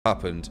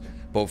happened,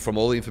 but from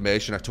all the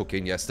information I took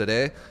in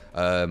yesterday,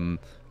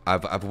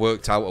 I've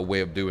worked out a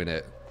way of doing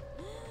it.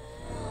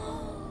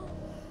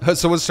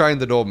 Someone's trying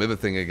the no mither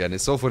thing again.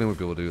 It's so funny when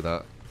people do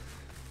that.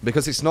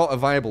 Because it's not a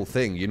viable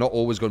thing. You're not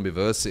always going to be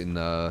versing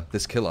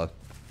this killer.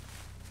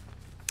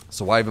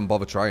 So why even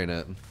bother trying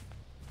it?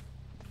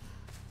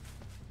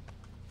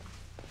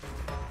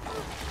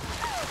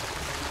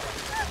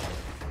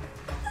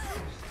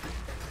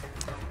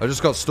 I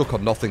just got stuck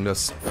on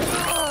nothingness.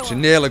 She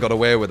nearly got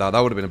away with that. That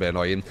would have been a bit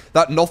annoying.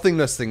 That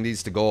nothingness thing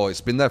needs to go. It's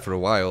been there for a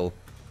while.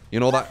 You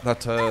know that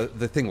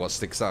the thing what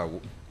sticks out.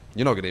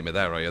 You're not gonna hit me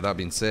there, are you? That'd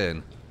be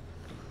insane.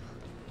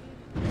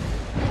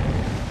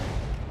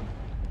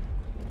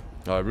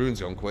 Alright, rune's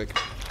gone quick.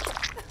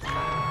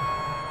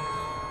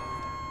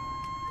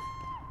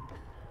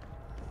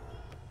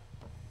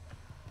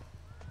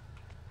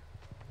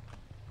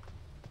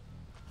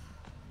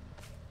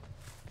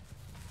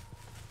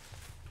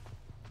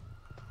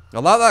 I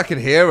like that I can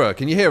hear her.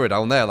 Can you hear her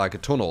down there like a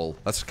tunnel?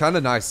 That's kind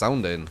of nice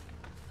sounding.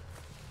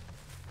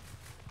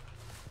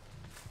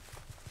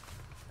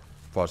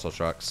 Forest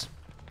tracks.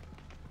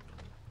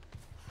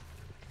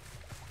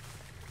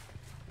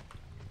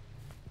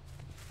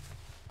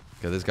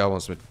 Okay, this guy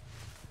wants me.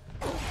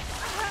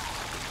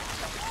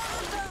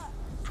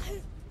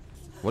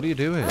 What are you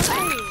doing?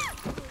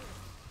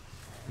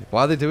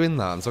 Why are they doing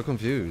that? I'm so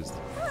confused.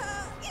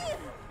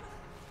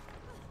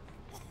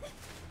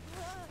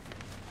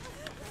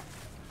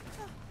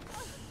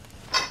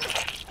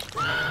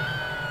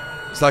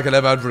 It's like an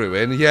ever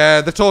ruin. Yeah,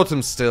 the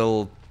totem's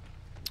still...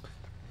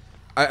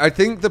 I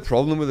think the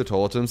problem with the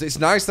totems... It's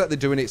nice that they're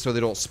doing it so they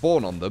don't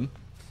spawn on them.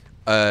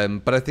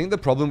 But I think the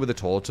problem with the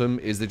totem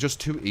is they're just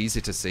too easy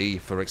to see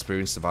for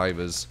experienced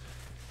survivors.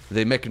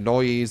 They make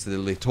noise, they're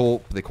lit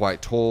up, they're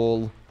quite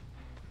tall.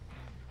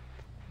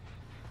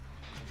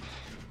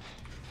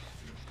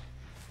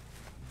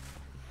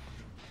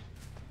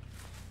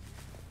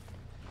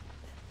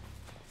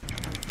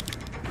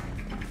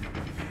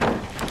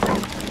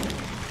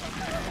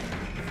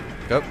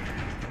 Go.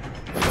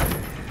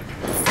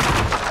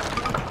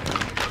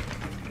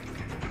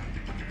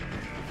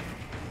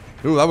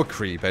 Ooh, that would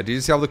creep, eh? Do you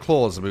see how the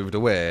claws are moved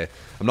away?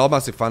 I'm not a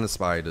massive fan of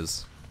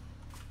spiders.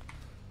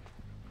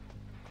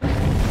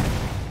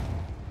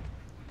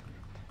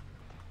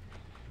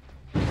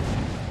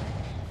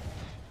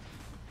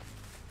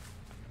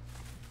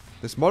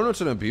 This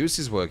monitor and abuse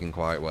is working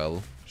quite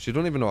well. She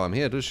don't even know I'm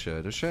here, does she?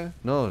 Does she?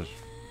 No.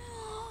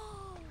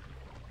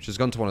 She's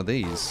gone to one of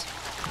these.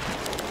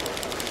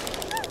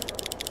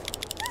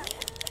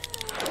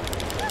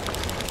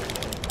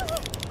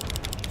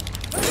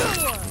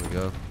 There we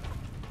go.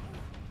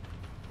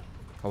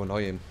 How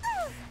annoying.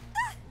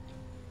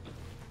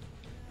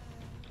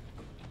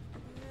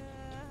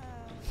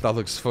 That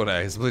looks funny.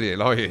 It's bloody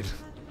annoying.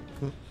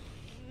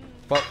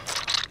 But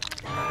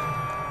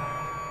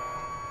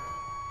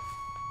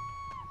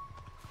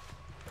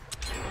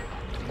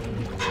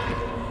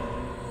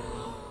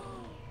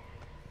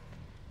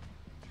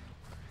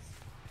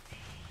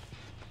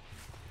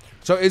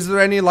so is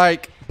there any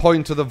like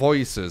point to the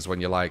voices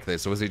when you like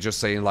this, or is it just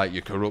saying like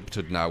you're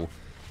corrupted now?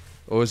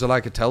 Or is it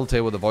like a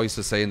telltale with the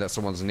voices saying that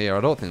someone's near?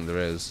 I don't think there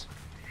is.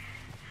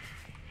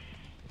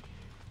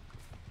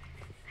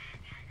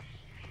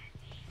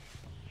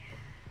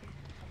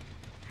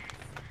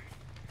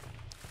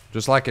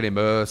 Just like an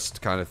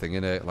immersed kind of thing,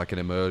 innit? Like an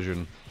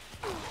immersion.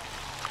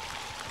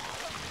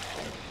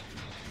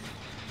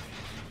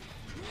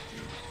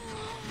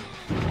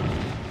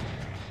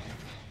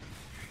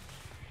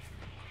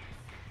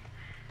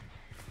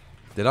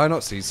 Did I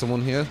not see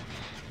someone here?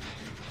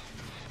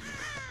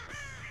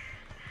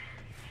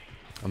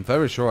 I'm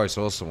very sure I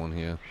saw someone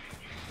here.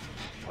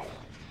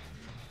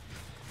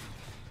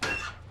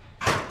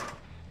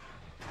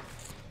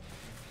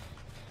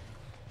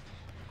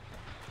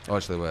 Oh,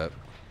 actually, wait.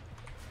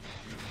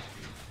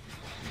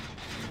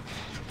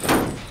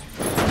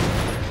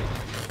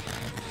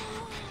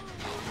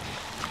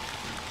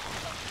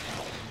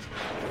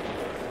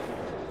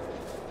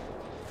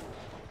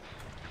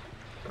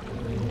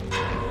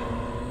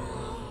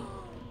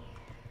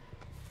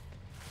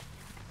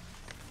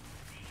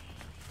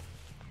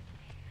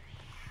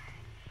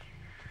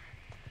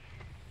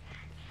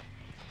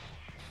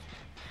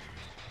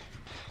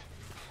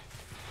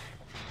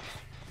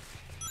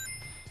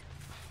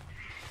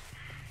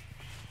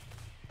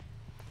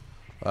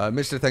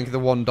 Mister, thank you for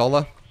the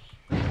 $1.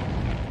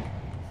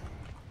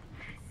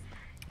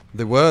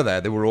 They were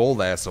there. They were all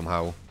there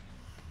somehow.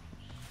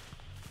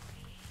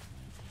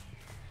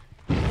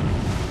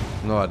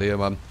 No idea,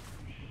 man.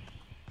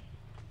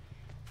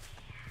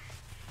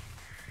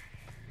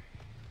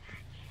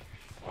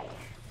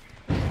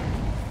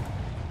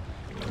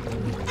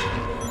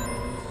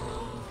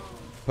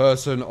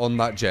 Person on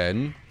that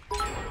gen.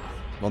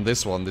 On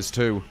this one, there's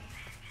two.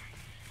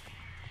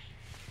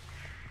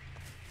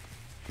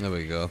 There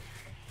we go.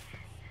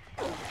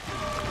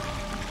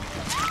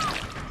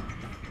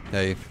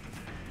 Hey.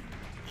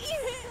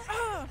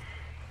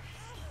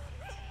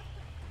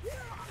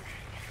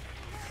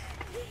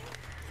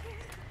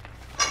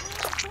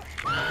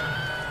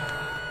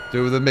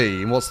 Do the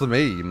meme? What's the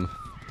meme?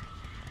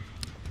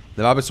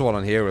 There might be someone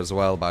on here as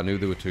well, but I knew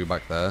there were two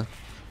back there.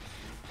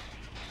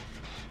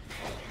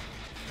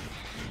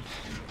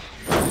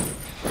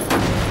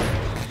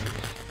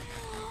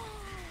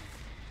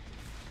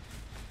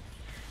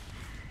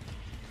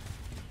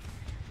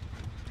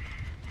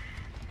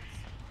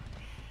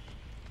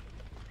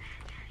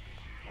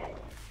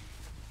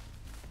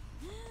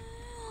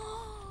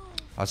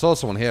 I saw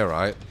someone here,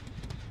 right?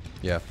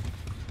 Yeah.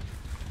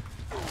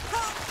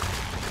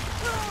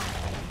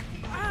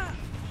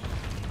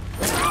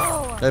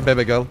 Hey,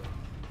 baby girl.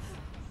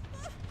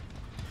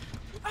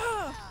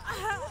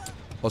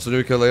 What's the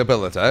nuclear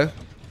ability, eh?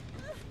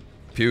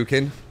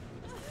 Puking.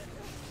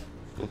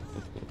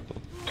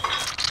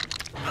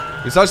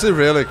 It's actually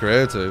really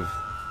creative.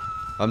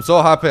 I'm so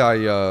happy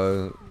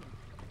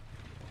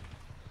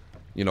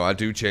you know, I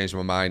do change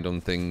my mind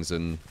on things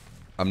and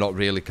I'm not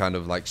really kind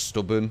of like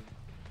stubborn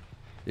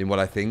in what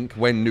I think.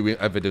 When new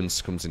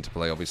evidence comes into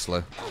play,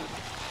 obviously.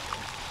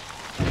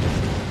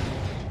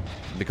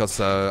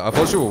 Because I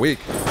thought she was weak.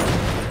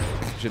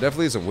 She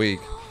definitely isn't weak.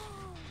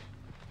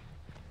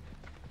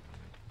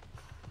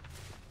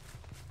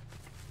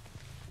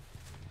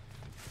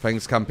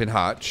 Feng's camping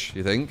hatch,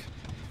 you think?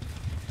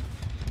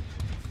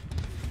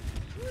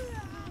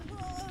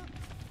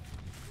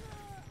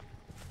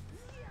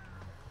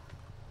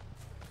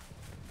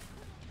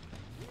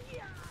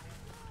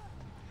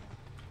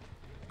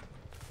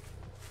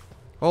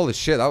 Holy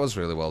shit, that was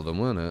really well done,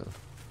 wasn't it?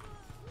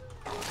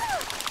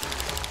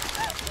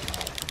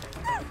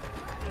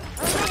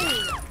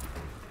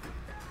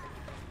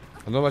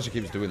 I don't know why she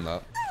keeps doing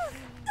that.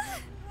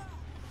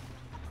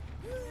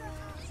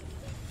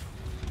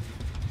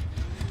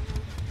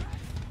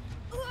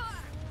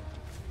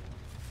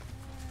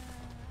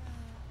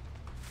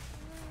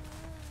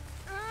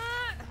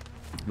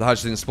 The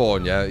hatch didn't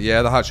spawn, yeah?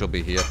 Yeah, the hatch will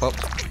be here. Pop.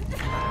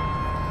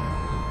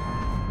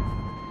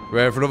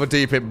 Ready for another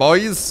deep hit,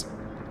 boys?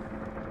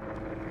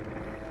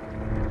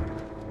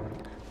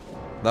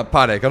 That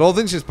panic. I don't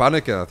think she's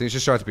panicking. I think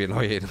she's trying to be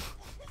annoying.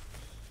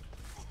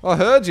 I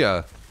heard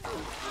ya.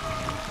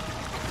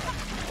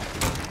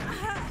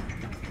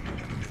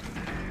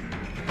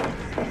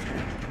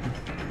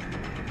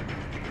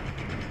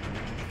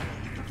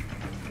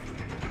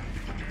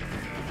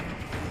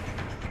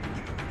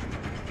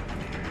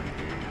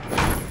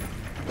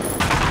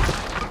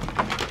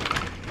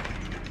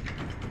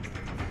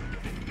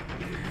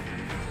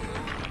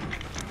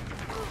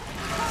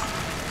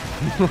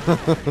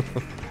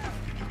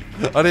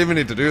 I didn't even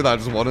need to do that, I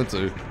just wanted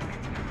to.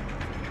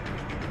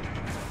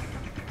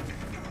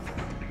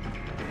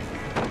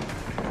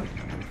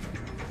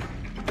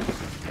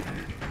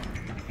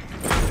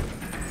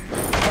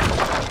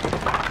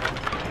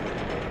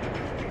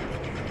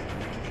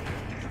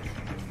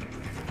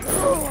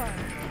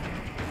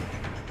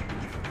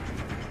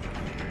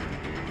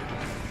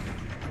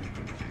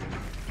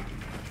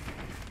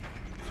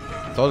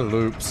 It's all the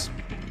loops.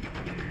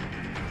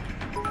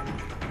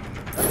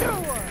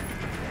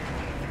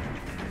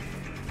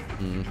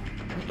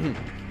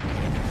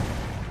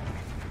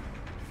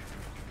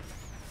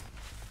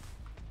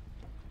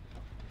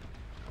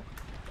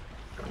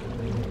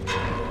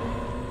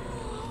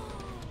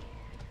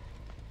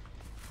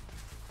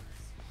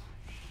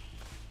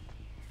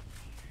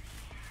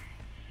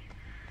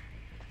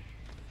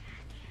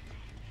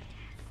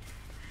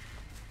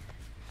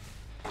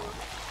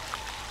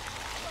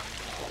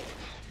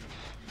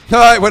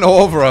 Ah, it went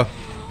over her.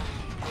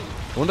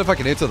 I wonder if I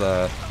can hit her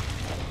there.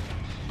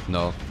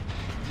 No.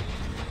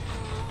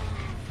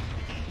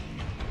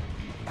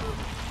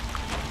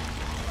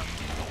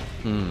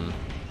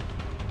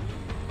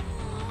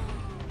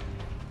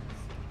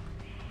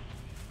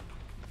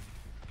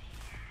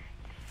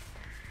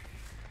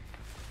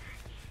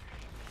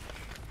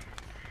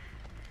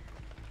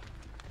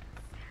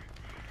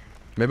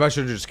 Maybe I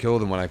should have just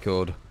killed them when I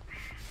could.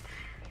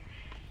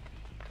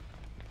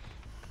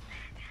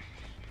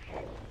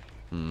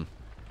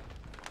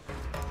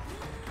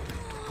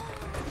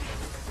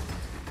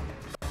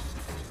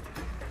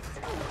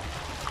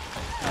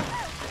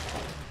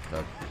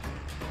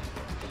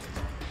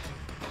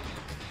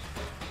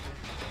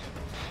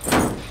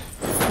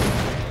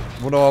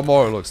 Wonder what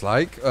more it looks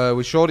like.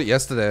 We showed it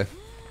yesterday.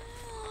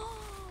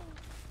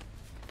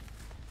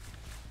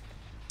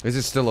 This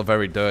is still a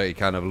very dirty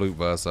kind of loot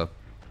versa.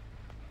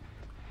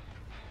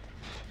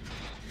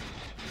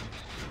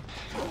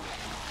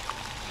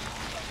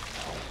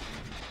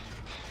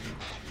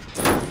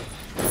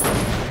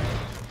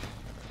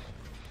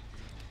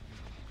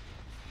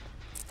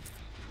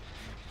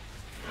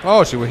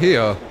 Oh, she were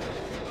here.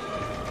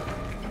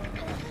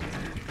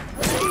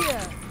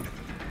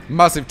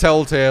 Massive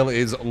telltale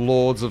is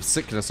loads of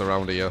sickness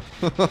around here.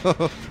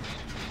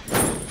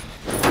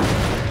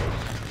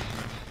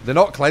 They're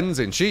not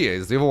cleansing. She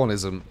is. The other one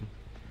isn't.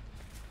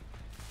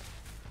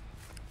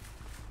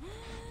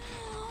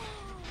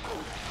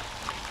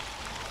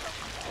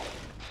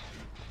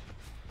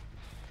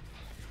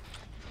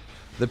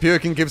 The pure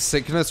can give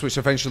sickness, which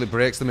eventually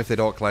breaks them if they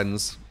don't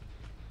cleanse.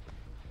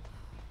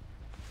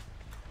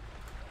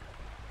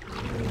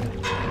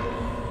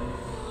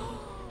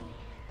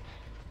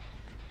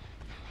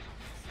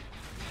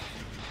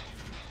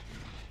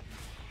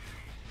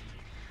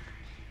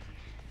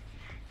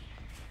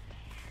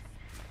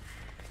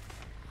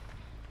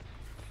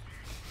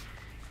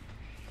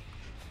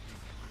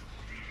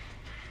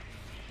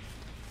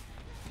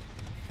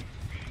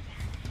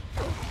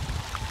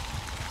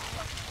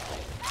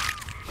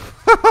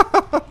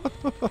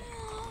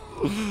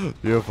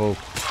 Beautiful.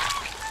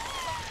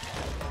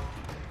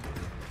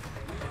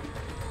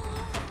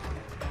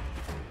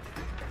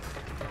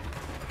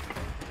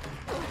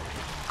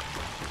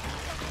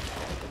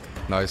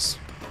 Nice.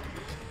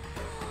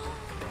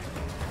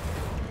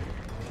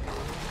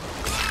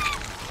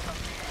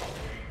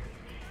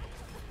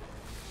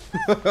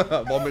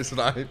 Mommy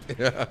snipe,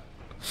 yeah.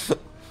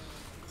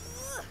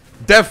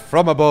 Death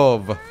from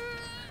above.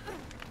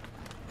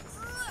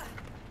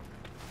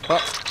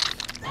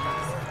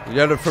 You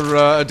get it for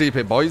a deep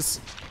hit, boys.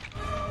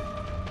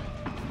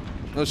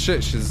 Oh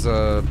shit, she's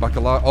back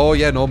alive. Oh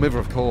yeah, no miver,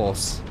 of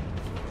course.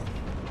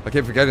 I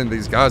keep forgetting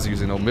these guys are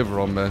using no miver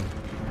on me.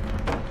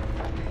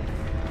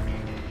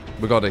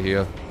 We got it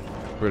here.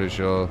 Pretty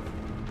sure.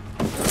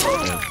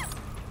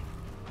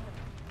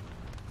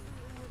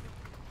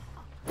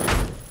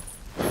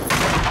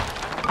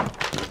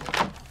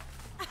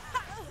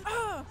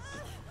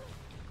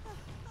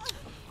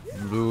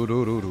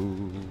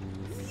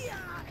 Yeah.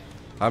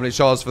 How many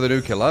shots for the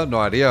new killer? No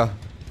idea.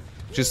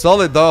 She's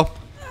solid though.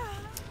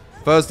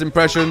 First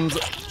impressions,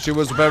 she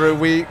was very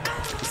weak.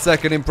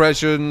 Second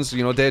impressions,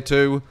 you know, day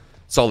 2,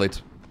 solid.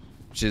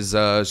 She's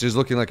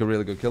looking like a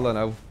really good killer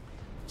now.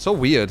 So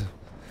weird.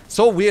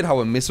 So weird how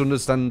a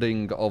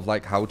misunderstanding of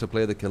like how to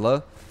play the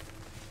killer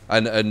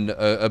and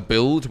a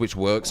build which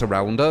works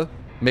around her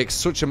makes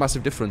such a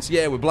massive difference.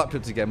 Yeah, we're Black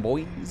Pips again,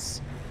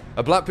 boys.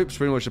 A Black Pip's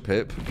pretty much a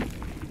pip.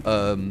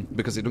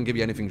 Because it don't give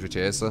you anything to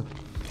chase her.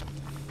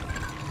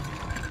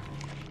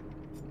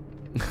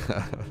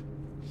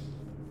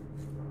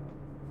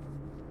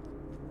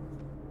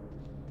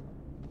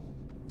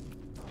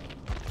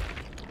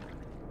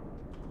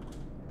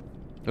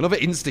 Another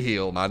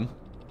insta-heal, man.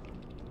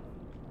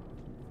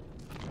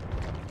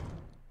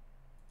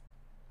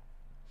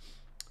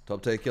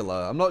 Top tier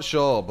killer. I'm not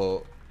sure,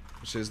 but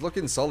she's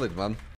looking solid, man.